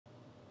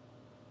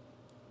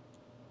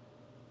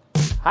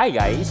Hi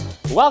guys!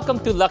 Welcome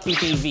to Lucky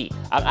TV,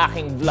 ang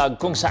aking vlog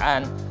kung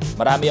saan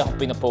marami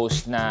akong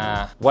pinopost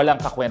na walang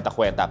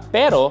kakwenta-kwenta.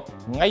 Pero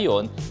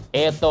ngayon,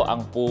 ito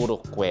ang puro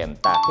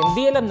kwenta.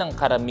 Hindi alam ng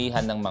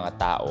karamihan ng mga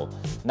tao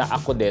na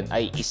ako din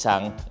ay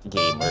isang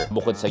gamer.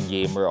 Bukod sa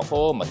gamer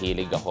ako,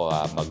 mahilig ako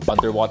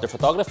mag-underwater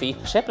photography.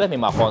 Siyempre, may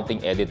mga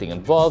konting editing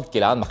involved.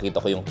 Kailangan makita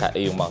ko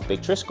yung mga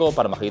pictures ko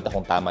para makita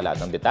kung tama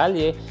lahat ng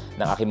detalye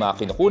ng aking mga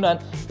kinukunan.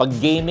 Pag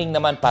gaming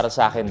naman, para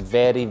sa akin,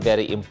 very,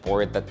 very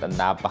important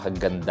na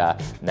napakaganda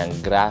ng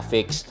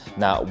graphics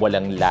na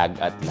walang lag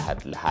at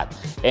lahat-lahat.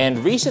 And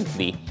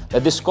recently,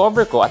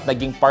 na-discover ko at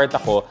naging part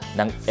ako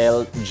ng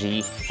LG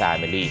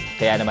family.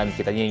 Kaya naman,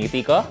 kita niyo yung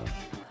ngiti ko?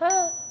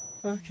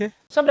 Okay.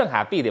 Sobrang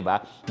happy, di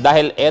ba?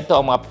 Dahil ito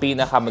ang mga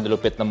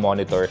pinakamalulupit na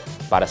monitor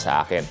para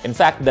sa akin. In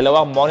fact,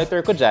 dalawang monitor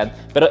ko dyan,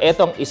 pero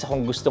ito ang isa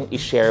kong gustong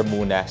i-share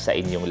muna sa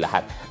inyong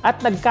lahat. At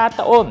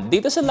nagkataon,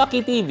 dito sa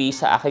Lucky TV,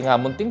 sa aking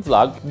munting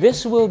vlog,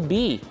 this will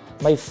be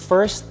my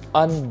first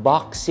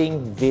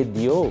unboxing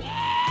video.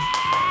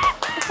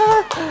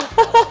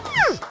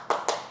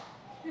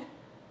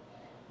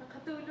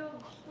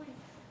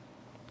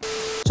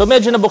 So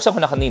medyo nabuksan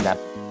ko na kanina.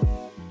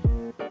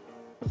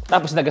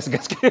 Tapos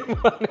nagasgas ko yung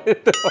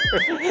monitor.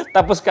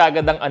 Tapos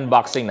kaagad ang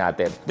unboxing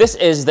natin. This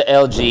is the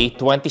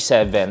LG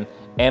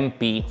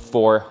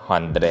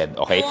 27MP400.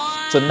 Okay?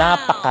 So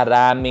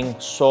napakaraming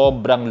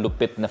sobrang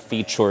lupit na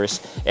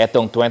features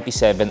etong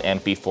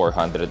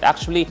 27MP400.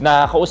 Actually,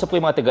 nakausap ko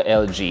yung mga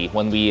taga-LG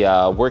when we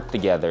work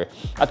together.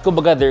 At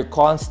kumbaga, they're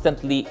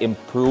constantly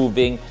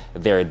improving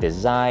their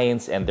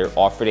designs and their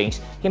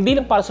offerings. Hindi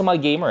lang para sa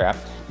mga gamer,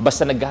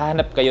 basta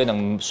naghahanap kayo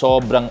ng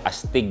sobrang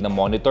astig na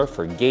monitor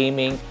for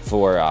gaming,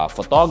 for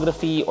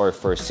photography, or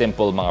for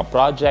simple mga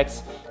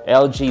projects,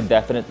 LG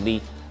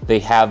definitely,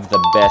 they have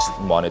the best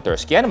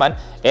monitors. Kaya naman,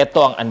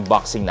 ito ang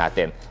unboxing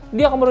natin.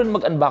 Hindi ako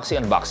marunong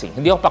mag-unboxing.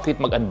 Hindi ako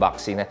pa-cute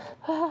mag-unboxing na,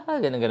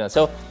 ganun.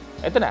 So,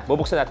 ito na.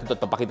 Bubuksan natin ito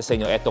at papakita sa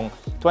inyo itong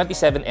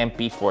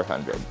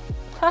 27MP400.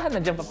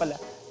 Nandiyan pa pala.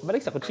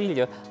 Balik sa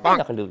kutsilyo. Ay,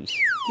 naka Luis.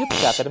 Cute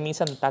ka, pero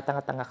minsan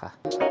tatanga-tanga ka.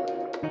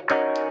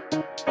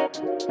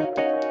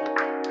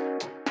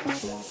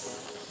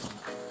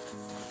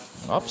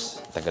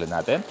 Oops, tagalin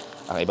natin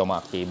ang ibang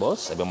mga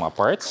cables, ibang mga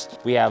parts.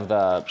 We have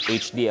the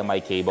HDMI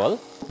cable.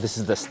 This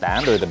is the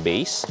stand or the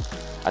base.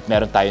 At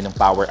meron tayo ng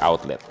power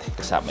outlet.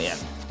 Kasama yan.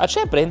 At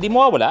syempre, hindi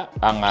mawawala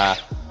ang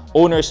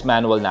owner's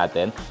manual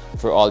natin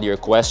for all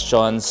your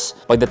questions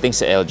pagdating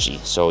sa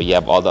LG. So, you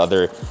have all the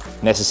other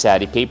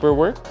necessary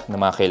paperwork na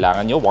mga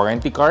kailangan nyo.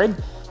 Warranty card.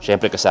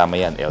 Syempre, kasama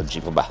yan.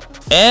 LG pa ba?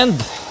 And,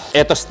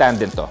 eto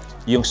stand din to.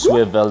 Yung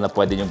swivel na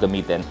pwede nyo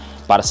gamitin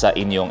para sa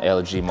inyong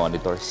LG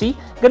monitor. See?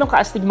 Ganun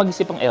kaastig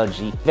mag-isip ang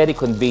LG. Very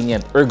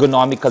convenient,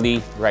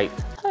 ergonomically right.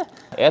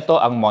 Ito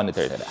ang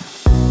monitor nila.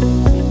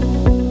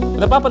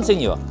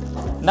 Napapansin nyo,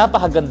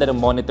 napakaganda ng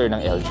monitor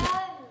ng LG.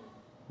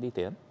 Dito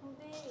yan?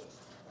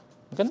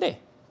 Ganda eh.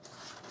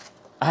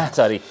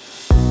 Sorry.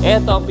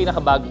 Ito ang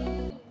pinakabago.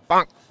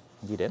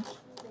 Hindi din?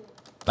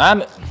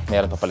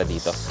 Meron pa pala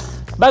dito.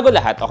 Bago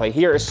lahat, okay,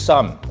 here are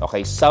some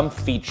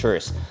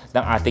features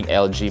ng ating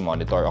LG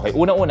monitor. Okay,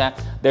 unang-una,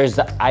 there's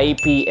the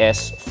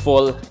IPS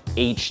Full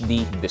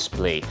HD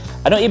display.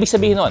 Anong ibig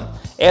sabihin nun?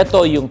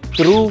 Ito yung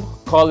true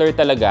color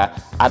talaga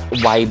at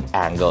wide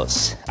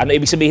angles. Ano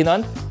ibig sabihin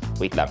nun?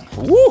 Wait lang.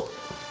 Woo!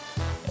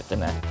 Ito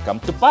na.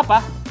 Come to Papa.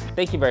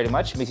 Thank you very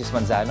much, Mrs.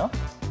 Manzano.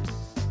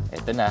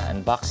 Ito na,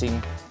 unboxing.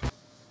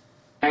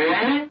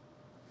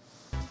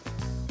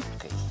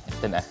 Okay,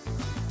 ito na.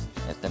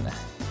 Ito na.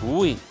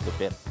 Uy,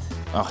 lupit.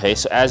 Okay,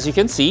 so as you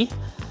can see,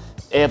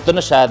 ito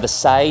na siya. The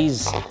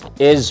size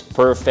is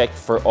perfect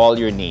for all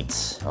your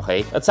needs.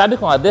 Okay? At sabi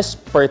ko nga, this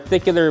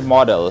particular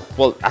model,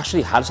 well,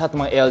 actually, halos lahat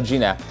ng mga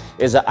LG na,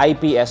 is a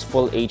IPS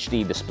Full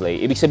HD display.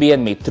 Ibig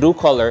sabihin, may true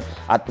color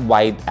at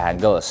wide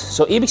angles.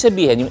 So, ibig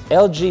sabihin, yung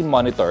LG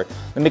monitor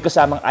na may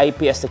kasamang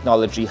IPS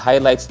technology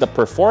highlights the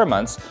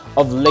performance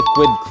of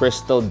liquid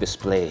crystal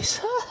displays.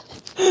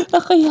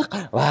 Nakayak.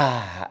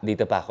 Wow,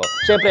 dito pa ako.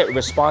 Siyempre,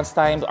 response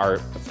times are,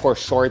 of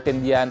course,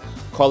 shortened yan.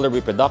 Color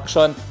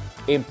reproduction,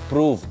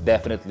 improved,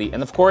 definitely.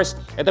 And of course,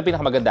 ito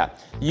pinakamaganda.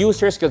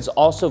 Users can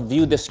also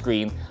view the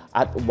screen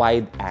at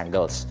wide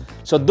angles.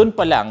 So, dun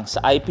pa lang sa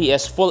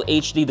IPS Full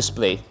HD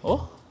display,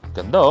 oh,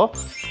 ganda oh.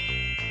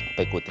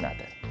 Paikutin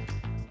natin.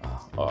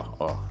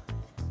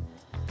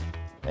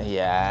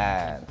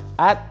 Ayan.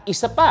 At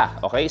isa pa,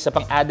 okay, isa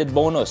pang added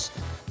bonus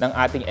ng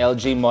ating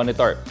LG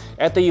monitor.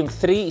 Ito yung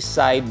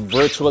 3-side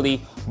virtually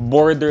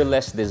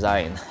borderless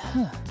design.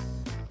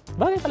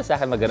 Bagay pala sa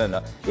akin mag-ano,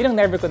 no? Yun ang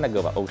never ko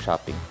nagawa.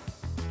 Shopping.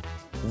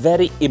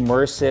 Very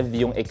immersive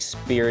yung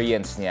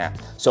experience niya.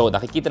 So,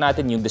 nakikita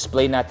natin yung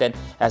display natin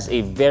has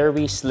a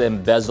very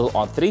slim bezel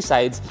on 3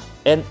 sides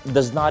and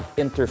does not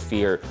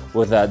interfere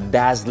with a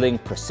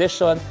dazzling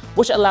precision,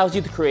 which allows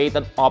you to create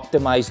an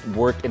optimized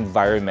work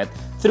environment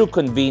through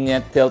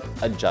convenient tilt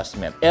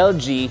adjustment.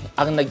 LG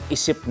ang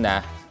nag-isip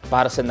na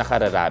para sa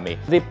nakararami.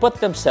 They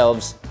put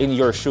themselves in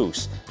your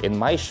shoes, in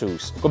my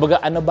shoes. Kumbaga,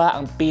 ano ba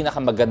ang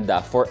pinakamaganda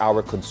for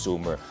our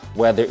consumer?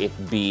 Whether it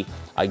be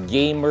a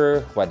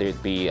gamer, whether it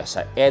be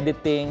sa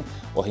editing,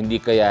 o hindi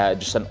kaya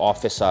just an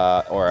office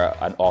or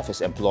an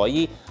office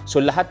employee.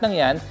 So lahat ng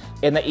yan,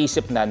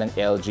 naisip na ng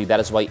LG. That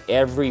is why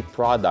every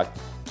product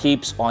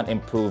keeps on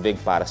improving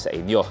para sa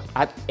inyo.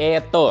 At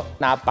eto,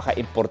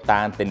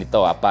 napaka-importante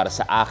nito para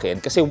sa akin.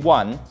 Kasi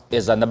one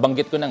is,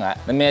 nabanggit ko na nga,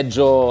 na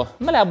medyo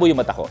malabo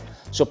yung mata ko.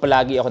 So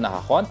palagi ako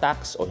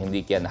naka-contacts o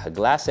hindi kaya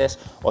naka-glasses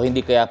o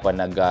hindi kaya pa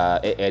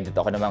nag-edit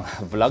ako ng mga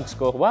vlogs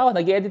ko. Wow,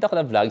 nag-edit ako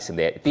ng vlogs.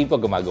 Hindi, team ko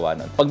gumagawa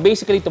nun. Pag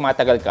basically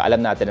tumatagal ka, alam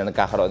natin na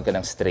nagkakaroon ka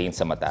ng strain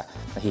sa mata,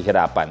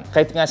 nahihirapan.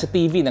 Kahit nga sa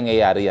TV,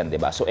 nangyayari yan, di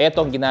ba? So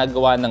eto ang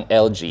ginagawa ng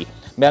LG.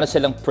 Meron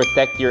silang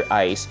protect your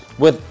eyes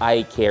with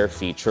eye care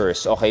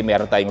features. Okay,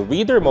 meron tayong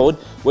reader mode,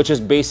 which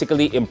is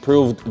basically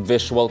improved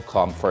visual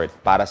comfort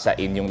para sa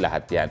inyong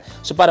lahat yan.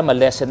 So para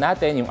ma-lessen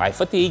natin yung eye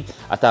fatigue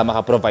at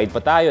maka-provide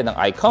pa tayo ng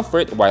eye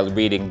comfort while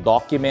reading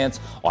documents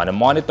on a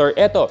monitor,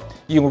 eto,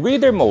 yung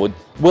reader mode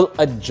will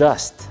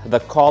adjust the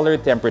color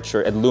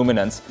temperature and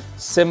luminance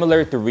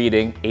similar to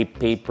reading a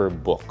paper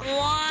book.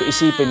 So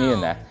isipin niyo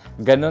na,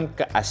 ganun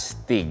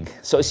ka-astig.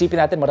 So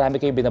isipin natin,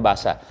 marami kayong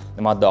binabasa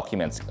ng mga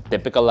documents,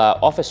 typical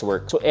office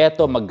work. So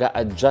eto,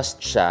 mag-a-adjust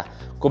siya,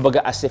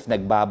 kumbaga as if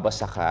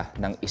nagbabasa ka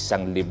ng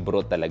isang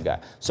libro talaga.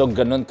 So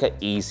ganun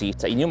ka-easy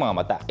sa inyong mga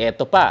mata.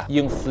 Eto pa,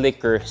 yung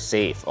flicker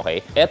safe,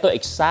 okay? Eto,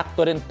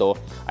 eksakto rin to,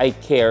 I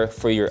care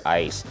for your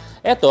eyes.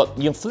 Eto,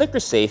 yung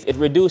flicker safe, it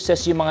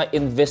reduces yung mga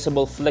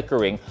invisible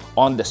flickering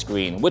on the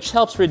screen, which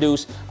helps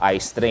reduce eye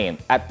strain.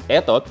 At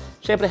eto,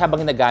 syempre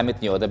habang ginagamit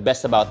nyo, the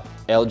best about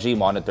LG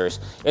monitors,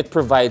 it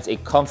provides a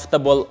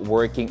comfortable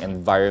working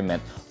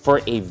environment for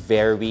a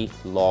very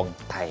long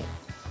time.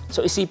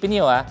 So isipin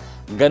niyo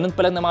ganun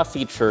pa lang ng mga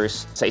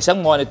features sa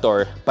isang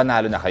monitor,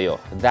 panalo na kayo.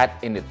 That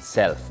in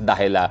itself.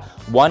 Dahil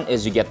one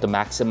is you get to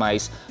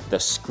maximize the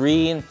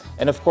screen,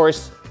 and of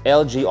course,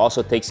 LG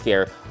also takes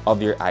care of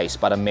your eyes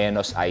para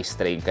menos eye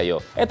strain kayo.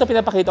 Ito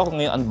pinapakita ko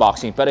ngayong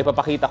unboxing, pero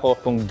ipapakita ko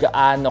kung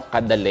gaano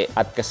kadali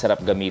at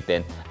kasarap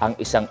gamitin ang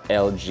isang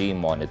LG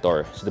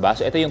monitor. So, diba?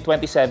 So ito yung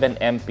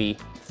 27MP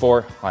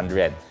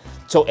 400.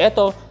 So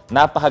ito,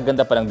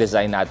 napakaganda pa ng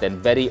design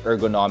natin. Very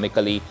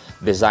ergonomically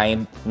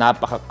designed.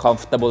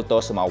 Napaka-comfortable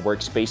to sa mga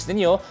workspace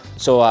ninyo.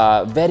 So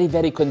very,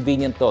 very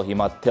convenient to.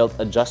 Yung mga tilt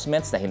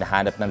adjustments na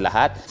hinahanap ng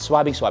lahat,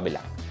 swabing-swabe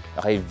lang.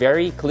 Okay,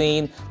 very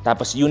clean.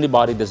 Tapos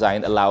unibody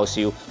design allows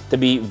you to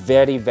be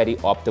very, very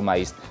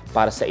optimized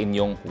para sa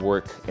inyong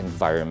work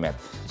environment.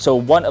 So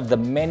one of the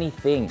many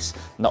things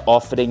na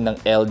offering ng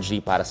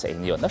LG para sa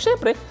inyo. Now,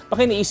 syempre,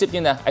 baka iniisip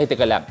nyo na, ay,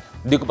 teka lang,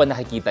 hindi ko pa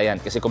nakikita yan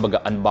kasi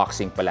kumbaga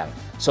unboxing pa lang.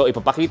 So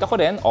ipapakita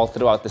ko rin all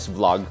throughout this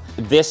vlog,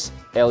 this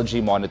LG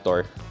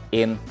monitor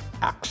in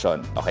action.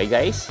 Okay,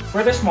 guys?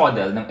 For this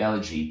model ng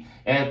LG,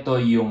 ito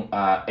yung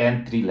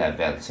entry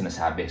level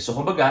sinasabi. So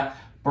kumbaga,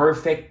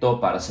 perfect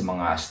to para sa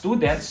mga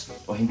students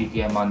o hindi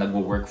kaya mga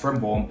nag-work from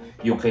home,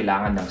 yung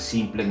kailangan ng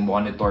simpleng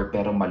monitor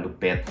pero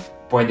malupit.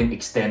 Pwedeng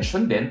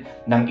extension din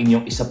ng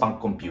inyong isa pang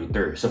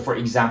computer. So for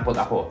example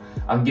ako,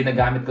 ang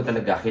ginagamit ko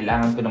talaga,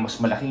 kailangan ko ng mas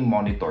malaking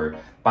monitor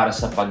para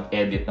sa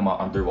pag-edit ng mga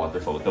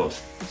underwater photos.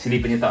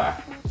 Silipin nyo to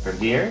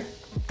From here.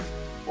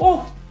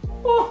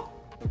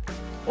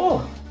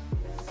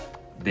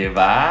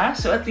 Diba?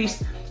 So at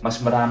least, mas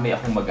marami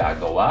akong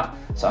magagawa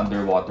sa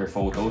underwater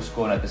photos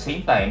ko. And at the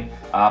same time,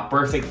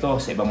 perfect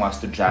to sa ibang mga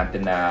estudyante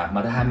na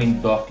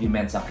maraming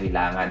documents ang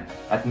kailangan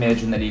at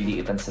medyo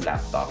naliliitan sa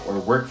laptop.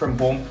 Or work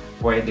from home,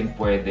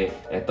 pwedeng-pwede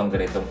itong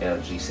ganitong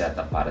LG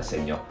setup para sa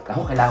inyo.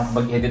 Ako, kailangan ko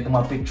mag-edit ng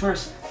mga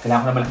pictures.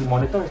 Kailangan ko na malaking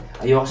monitor.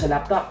 Ayoko sa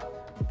laptop.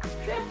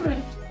 Siyempre,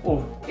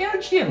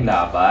 LG ang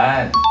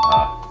laban.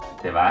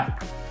 Diba?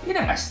 Yun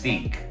ang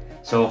astig.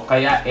 So,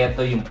 kaya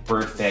ito yung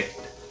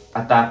perfect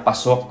at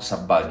pasok sa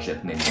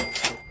budget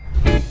ninyo.